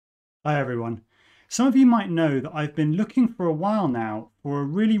Hi everyone. Some of you might know that I've been looking for a while now for a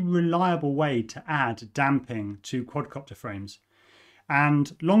really reliable way to add damping to quadcopter frames.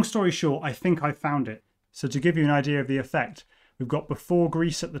 And long story short, I think I found it. So to give you an idea of the effect, we've got before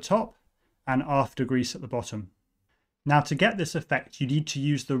grease at the top and after grease at the bottom. Now to get this effect, you need to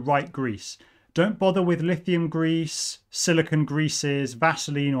use the right grease. Don't bother with lithium grease, silicone greases,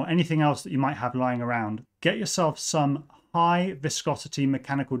 Vaseline, or anything else that you might have lying around. Get yourself some high viscosity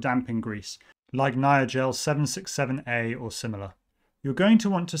mechanical damping grease, like Niogel 767A or similar. You're going to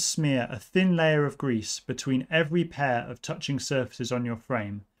want to smear a thin layer of grease between every pair of touching surfaces on your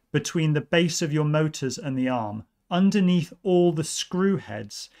frame, between the base of your motors and the arm, underneath all the screw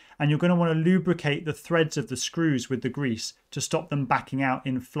heads, and you're going to want to lubricate the threads of the screws with the grease to stop them backing out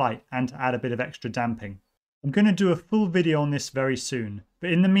in flight and to add a bit of extra damping. I'm going to do a full video on this very soon, but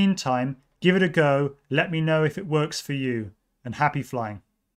in the meantime, give it a go, let me know if it works for you, and happy flying.